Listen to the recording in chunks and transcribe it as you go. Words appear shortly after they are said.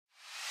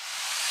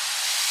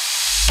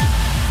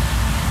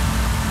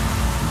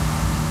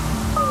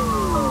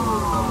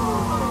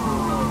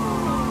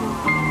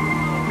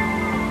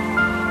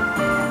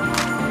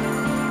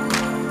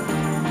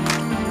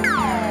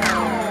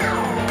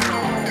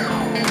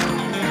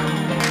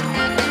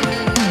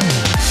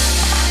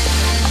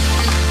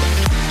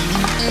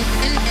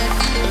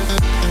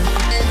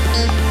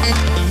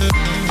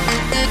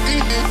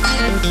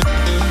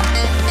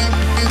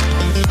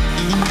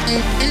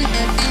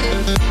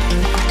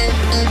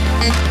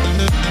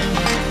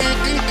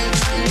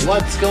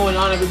What's going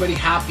on, everybody?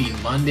 Happy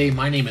Monday.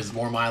 My name is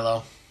More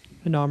Milo.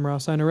 And I'm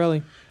Ross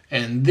Inarelli.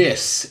 And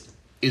this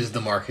is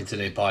the Market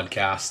Today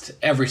podcast.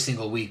 Every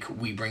single week,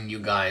 we bring you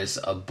guys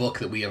a book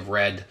that we have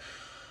read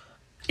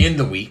in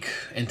the week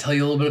and tell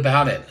you a little bit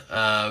about it.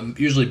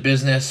 Usually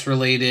business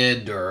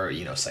related or,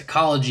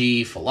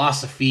 psychology,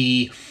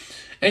 philosophy,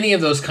 any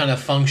of those kind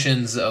of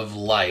functions of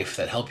life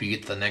that help you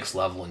get to the next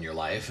level in your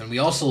life. And we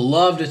also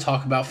love to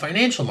talk about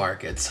financial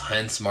markets,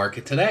 hence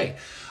Market Today.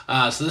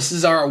 So this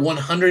is our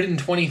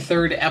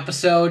 123rd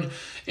episode,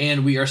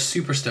 and we are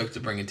super stoked to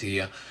bring it to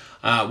you.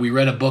 We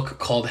read a book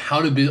called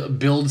How to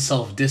Build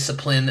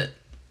Self-Discipline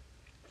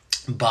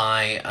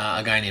by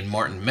a guy named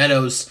Martin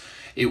Meadows.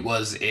 It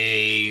was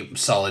a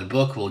solid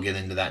book. We'll get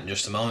into that in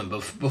just a moment.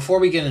 But before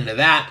we get into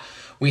that,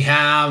 we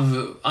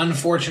have,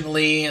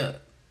 unfortunately,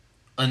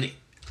 another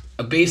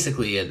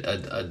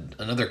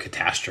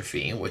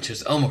catastrophe, which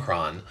is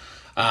Omicron.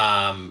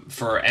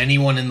 For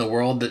anyone in the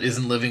world that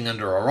isn't living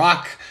under a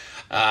rock,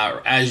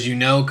 as you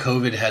know,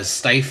 COVID has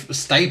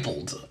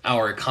stifled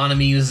our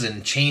economies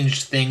and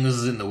changed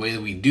things in the way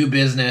that we do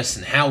business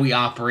and how we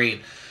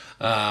operate,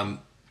 and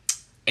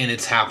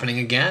it's happening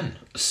again.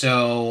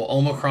 So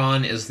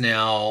Omicron is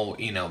now,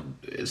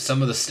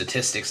 some of the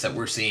statistics that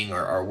we're seeing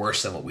are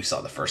worse than what we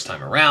saw the first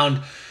time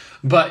around.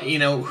 But,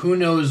 who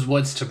knows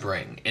what's to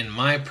bring. In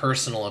my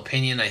personal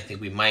opinion, I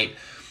think we might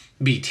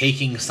be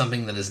taking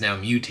something that is now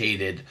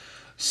mutated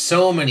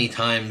so many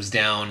times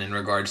down in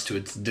regards to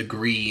its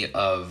degree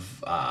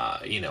of,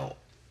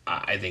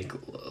 I think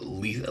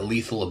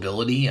lethal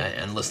ability.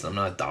 And listen, I'm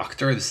not a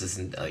doctor. This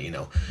isn't,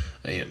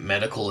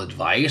 medical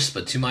advice.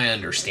 But to my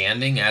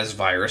understanding, as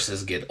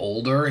viruses get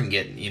older and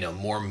get,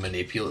 more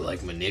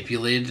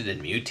manipulated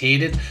and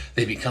mutated,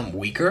 they become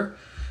weaker.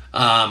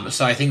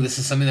 So I think this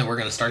is something that we're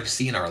going to start to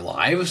see in our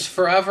lives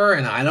forever.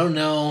 And I don't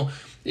know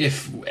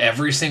if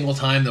every single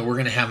time that we're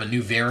going to have a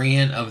new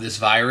variant of this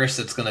virus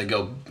that's going to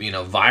go,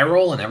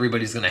 viral and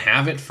everybody's going to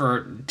have it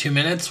for 2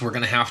 minutes, we're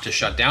going to have to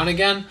shut down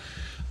again.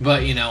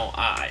 But,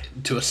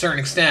 to a certain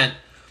extent,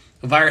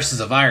 a virus is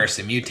a virus.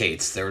 It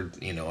mutates. There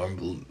are,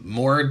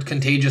 more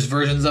contagious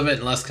versions of it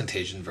and less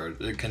contagious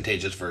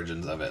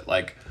versions of it.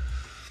 Like,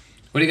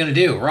 what are you going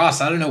to do? Ross,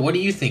 I don't know. What do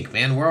you think,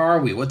 man? Where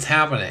are we? What's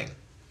happening?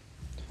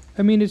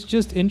 I mean, it's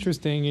just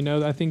interesting.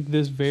 I think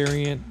this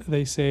variant,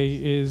 they say,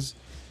 is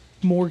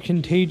more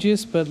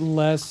contagious but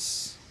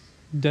less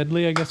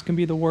deadly, I guess can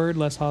be the word,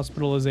 less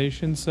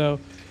hospitalization. So,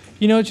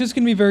 it's just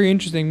going to be very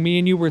interesting. Me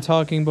and you were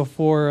talking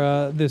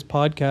before this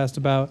podcast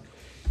about,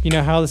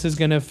 how this is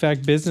going to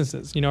affect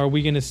businesses. Are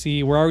we going to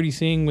see, we're already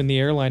seeing in the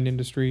airline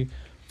industry,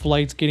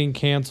 flights getting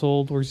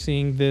canceled. We're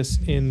seeing this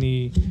in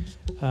the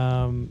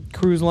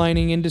cruise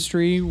lining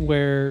industry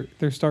where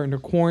they're starting to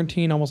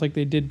quarantine almost like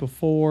they did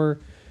before.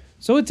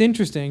 So it's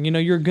interesting.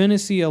 You're going to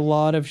see a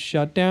lot of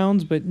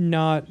shutdowns, but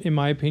not, in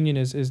my opinion,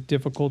 as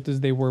difficult as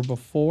they were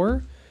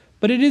before.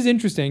 But it is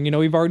interesting.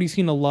 We've already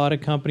seen a lot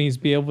of companies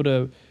be able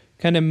to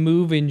kind of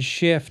move and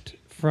shift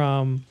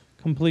from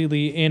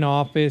completely in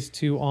office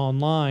to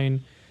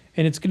online.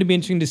 And it's going to be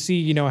interesting to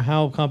see,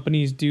 how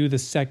companies do the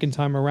second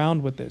time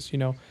around with this.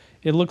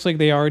 It looks like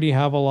they already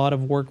have a lot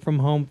of work from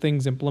home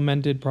things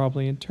implemented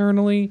probably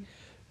internally.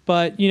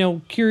 But,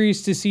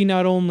 curious to see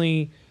not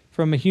only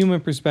from a human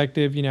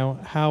perspective,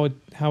 how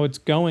it's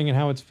going and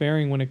how it's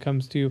faring when it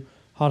comes to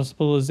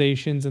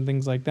hospitalizations and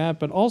things like that,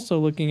 but also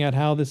looking at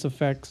how this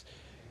affects,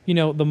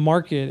 the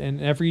market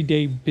and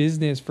everyday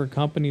business for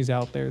companies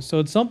out there. So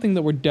it's something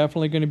that we're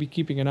definitely going to be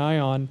keeping an eye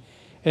on,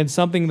 and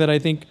something that I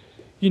think,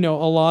 a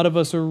lot of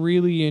us are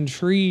really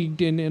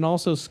intrigued and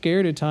also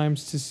scared at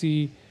times to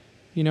see,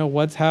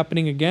 what's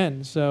happening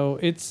again. So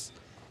it's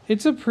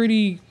a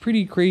pretty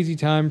crazy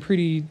time,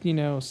 pretty,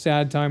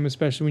 sad time,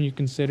 especially when you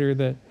consider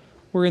that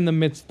we're in the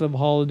midst of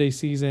holiday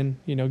season,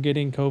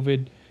 getting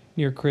COVID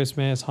near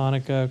Christmas,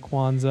 Hanukkah,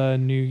 Kwanzaa,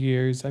 New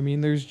Year's. I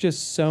mean, there's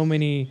just so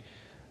many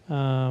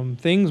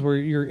things where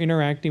you're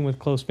interacting with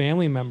close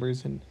family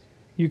members. And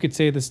you could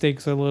say the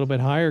stakes are a little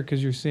bit higher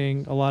because you're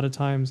seeing a lot of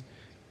times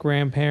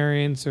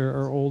grandparents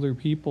or older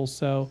people.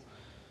 So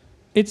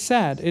it's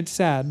sad.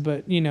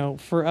 But,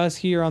 for us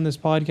here on this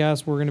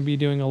podcast, we're going to be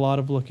doing a lot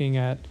of looking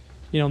at,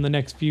 in the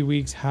next few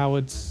weeks, how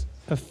it's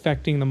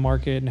affecting the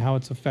market and how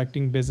it's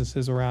affecting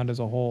businesses around as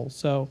a whole.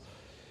 So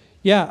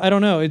yeah, I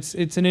don't know. It's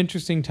an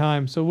interesting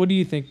time. So what do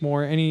you think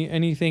more?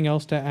 Anything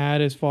else to add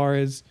as far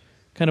as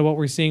kind of what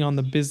we're seeing on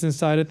the business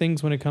side of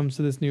things when it comes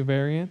to this new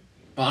variant?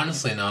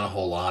 Honestly, not a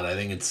whole lot. I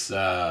think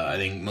I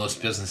think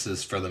most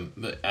businesses for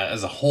them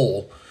as a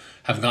whole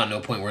have gotten to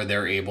a point where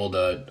they're able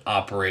to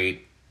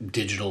operate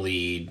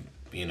digitally,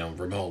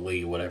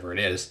 remotely, whatever it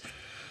is.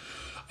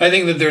 I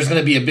think that there's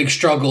going to be a big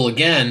struggle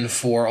again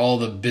for all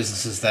the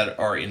businesses that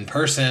are in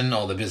person,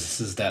 all the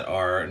businesses that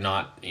are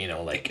not,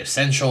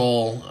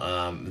 essential,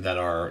 that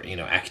are,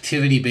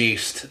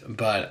 activity-based.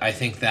 But I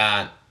think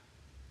that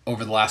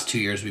over the last 2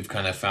 years, we've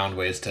kind of found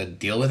ways to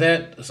deal with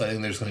it. So I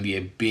think there's going to be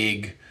a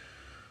big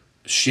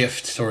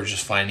shift towards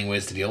just finding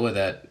ways to deal with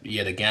it.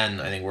 Yet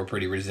again, I think we're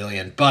pretty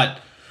resilient. But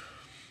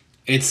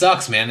It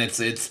sucks, man.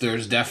 It's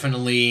there's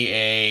definitely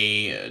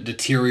a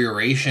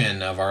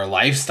deterioration of our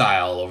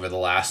lifestyle over the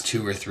last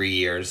 2 or 3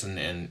 years,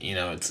 and you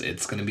know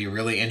it's going to be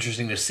really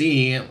interesting to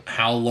see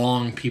how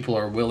long people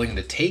are willing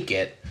to take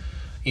it.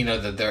 You know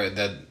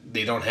that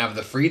they don't have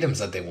the freedoms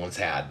that they once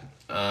had.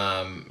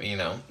 You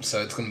know,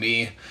 so it's going to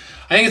be.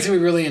 I think it's going to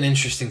be really an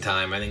interesting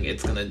time. I think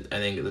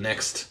the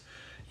next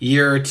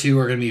year or two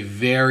are going to be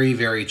very,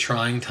 very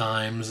trying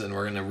times, and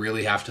we're going to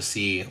really have to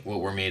see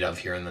what we're made of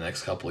here in the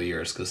next couple of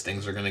years because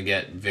things are going to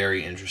get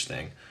very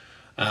interesting.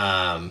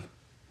 Um,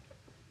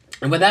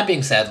 and with that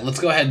being said, let's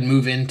go ahead and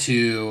move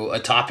into a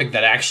topic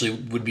that actually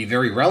would be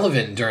very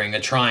relevant during a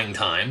trying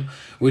time,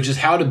 which is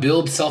How to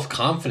Build Self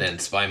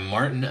Confidence by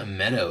Martin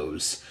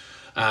Meadows.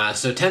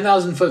 So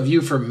 10,000 foot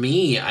view for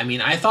me, I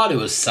mean, I thought it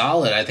was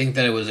solid. I think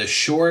that it was a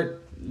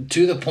short,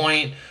 to the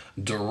point,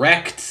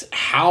 direct,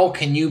 how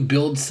can you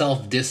build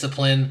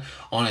self-discipline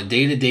on a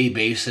day-to-day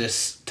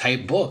basis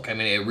type book. I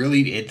mean,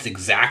 it's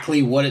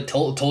exactly what it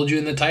told you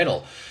in the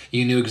title.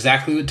 You knew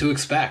exactly what to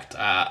expect.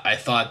 I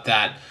thought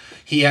that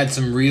he had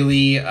some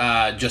really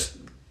just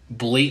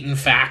blatant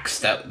facts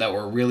that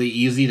were really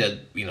easy to,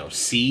 you know,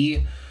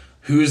 see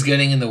who's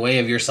getting in the way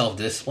of your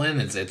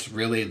self-discipline. It's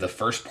really the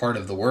first part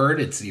of the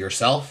word. It's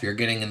yourself. You're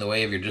getting in the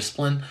way of your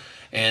discipline.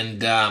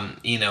 And,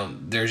 you know,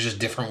 there's just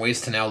different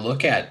ways to now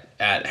look at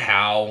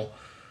how,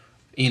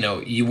 you know,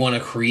 you want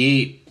to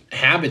create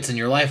habits in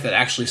your life that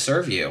actually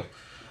serve you.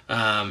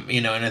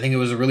 You know, and I think it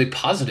was a really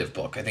positive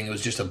book. I think it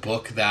was just a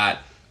book that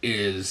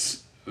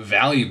is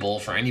valuable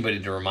for anybody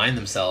to remind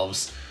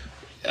themselves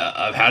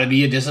of how to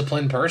be a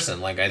disciplined person.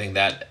 Like, I think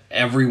that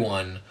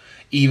everyone,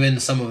 even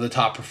some of the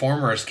top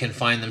performers, can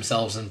find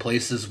themselves in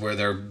places where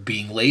they're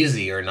being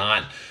lazy or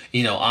not,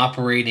 you know,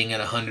 operating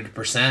at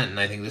 100%. And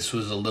I think this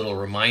was a little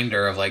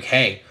reminder of like,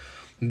 hey,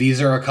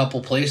 these are a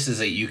couple places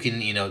that you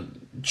can, you know,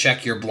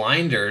 check your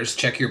blinders,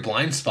 check your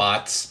blind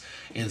spots,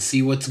 and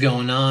see what's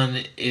going on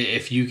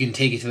if you can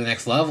take it to the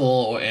next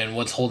level and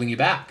what's holding you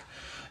back.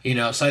 You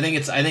know, so I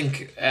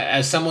think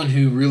as someone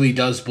who really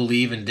does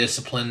believe in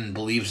discipline and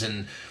believes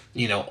in,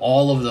 you know,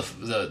 all of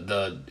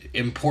the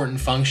important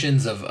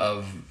functions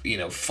of you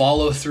know,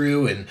 follow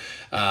through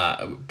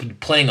and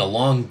playing a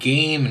long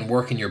game and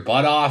working your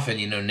butt off, and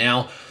you know,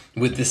 now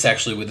with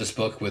this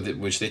book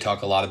which they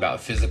talk a lot about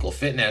physical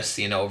fitness,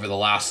 you know, over the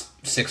last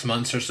 6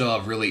 months or so,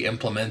 I've really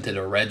implemented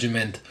a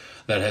regimen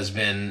that has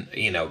been,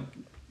 you know,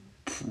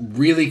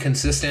 really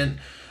consistent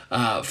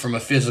from a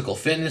physical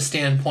fitness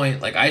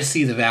standpoint. Like, I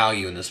see the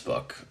value in this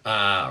book.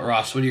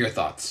 Ross, what are your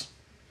thoughts?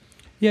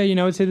 Yeah, you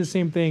know, I'd say the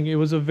same thing. It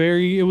was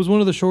one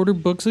of the shorter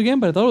books again,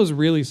 but I thought it was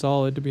really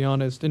solid, to be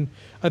honest. And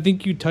I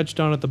think you touched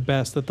on it the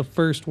best, that the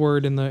first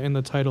word in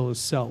the title is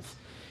self.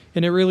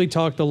 And it really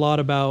talked a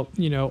lot about,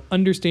 you know,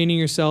 understanding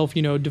yourself,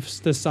 you know,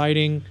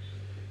 deciding,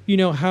 you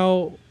know,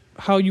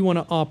 how you want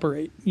to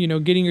operate, you know,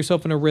 getting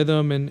yourself in a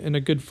rhythm and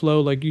a good flow,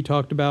 like you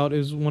talked about,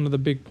 is one of the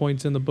big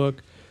points in the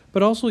book.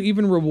 But also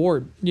even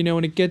reward, you know,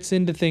 and it gets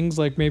into things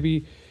like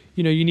maybe,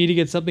 you know, you need to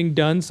get something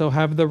done, so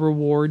have the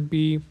reward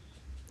be,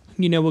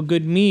 you know, a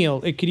good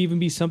meal. It could even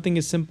be something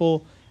as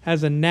simple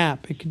as a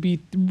nap. It could be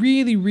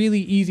really,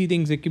 really easy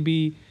things. It could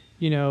be,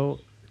 you know,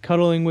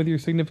 cuddling with your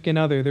significant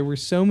other. There were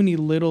so many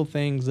little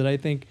things that I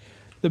think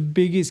the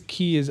biggest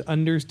key is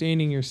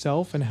understanding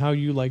yourself and how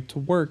you like to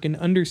work, and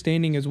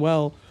understanding as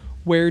well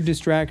where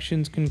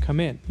distractions can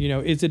come in. You know,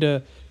 is it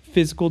a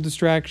physical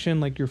distraction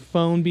like your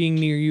phone being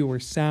near you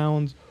or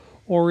sounds,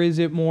 or is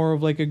it more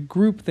of like a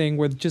group thing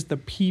where just the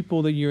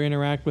people that you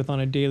interact with on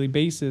a daily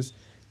basis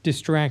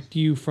distract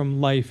you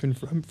from life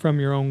and from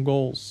your own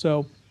goals?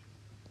 So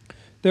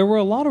there were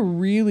a lot of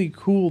really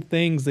cool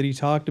things that he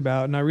talked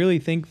about, and I really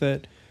think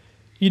that,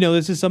 you know,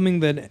 this is something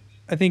that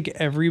I think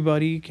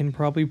everybody can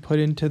probably put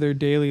into their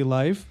daily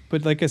life.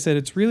 But like I said,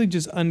 it's really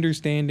just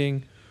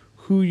understanding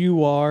who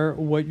you are,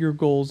 what your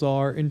goals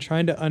are, and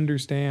trying to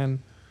understand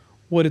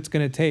what it's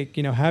going to take.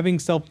 You know, having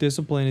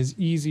self-discipline is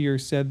easier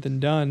said than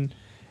done.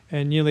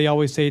 And, you know, they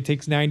always say it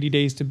takes 90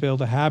 days to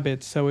build a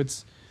habit. So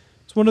it's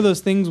one of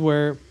those things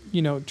where,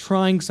 you know,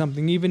 trying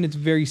something, even it's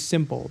very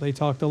simple. They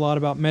talked a lot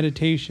about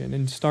meditation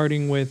and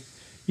starting with,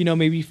 you know,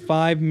 maybe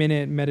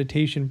 5-minute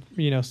meditation,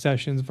 you know,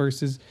 sessions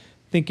versus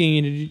thinking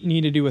you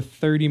need to do a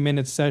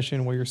 30-minute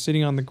session where you're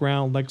sitting on the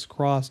ground, legs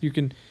crossed. You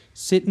can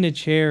sit in a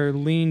chair,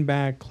 lean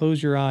back,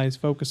 close your eyes,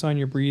 focus on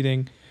your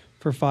breathing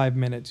for 5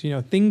 minutes. You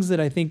know, things that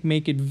I think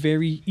make it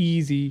very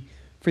easy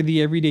for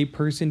the everyday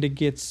person to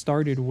get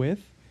started with.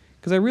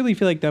 Because I really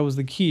feel like that was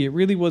the key. It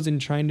really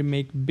wasn't trying to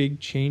make big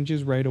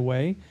changes right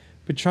away,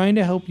 but trying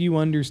to help you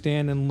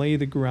understand and lay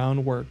the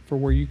groundwork for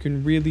where you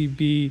can really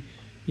be,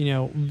 you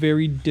know,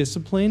 very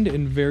disciplined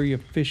and very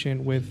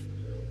efficient with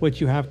what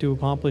you have to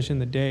accomplish in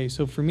the day.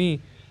 So for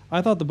me,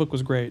 I thought the book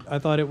was great. I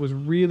thought it was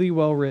really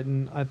well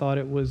written. I thought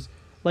it was,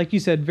 like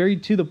you said, very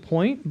to the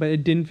point, but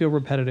it didn't feel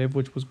repetitive,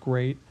 which was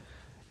great.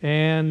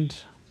 And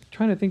I'm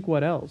trying to think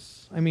what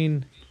else. I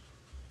mean,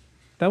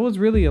 that was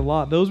really a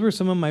lot. Those were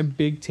some of my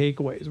big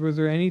takeaways. Was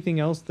there anything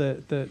else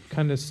that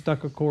kind of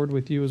stuck a chord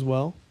with you as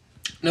well?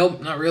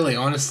 Nope, not really.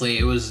 Honestly,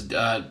 it was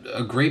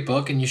a great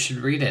book, and you should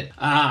read it.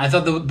 I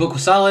thought the book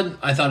was solid.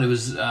 I thought it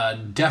was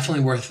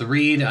definitely worth the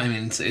read. I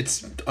mean,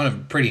 it's on a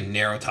pretty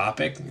narrow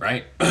topic,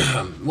 right?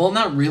 Well,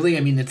 not really.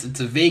 I mean, it's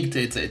a vague,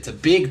 it's a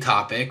big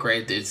topic,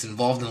 right? It's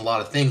involved in a lot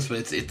of things,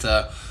 but it's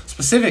a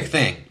specific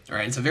thing,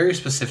 right? It's a very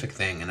specific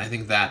thing, and I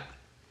think that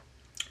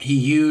he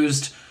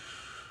used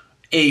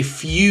a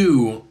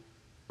few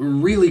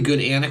really good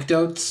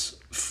anecdotes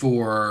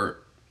for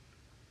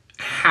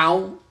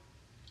how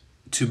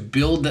to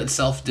build that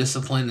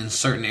self-discipline in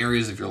certain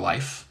areas of your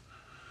life.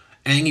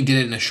 I think he did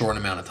it in a short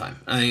amount of time.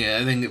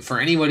 I think for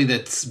anybody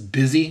that's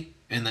busy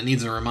and that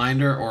needs a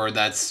reminder, or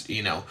that's,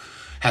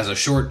 has a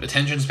short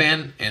attention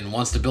span and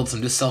wants to build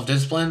some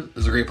self-discipline,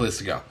 is a great place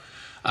to go.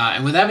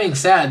 And with that being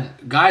said,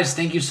 guys,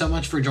 thank you so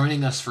much for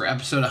joining us for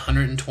episode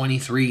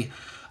 123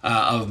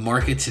 of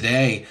Market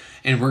Today.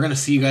 And we're going to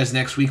see you guys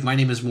next week. My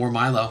name is More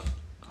Milo.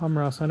 I'm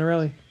Ross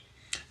Hunterelli.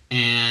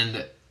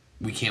 And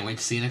we can't wait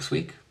to see you next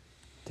week.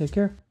 Take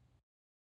care.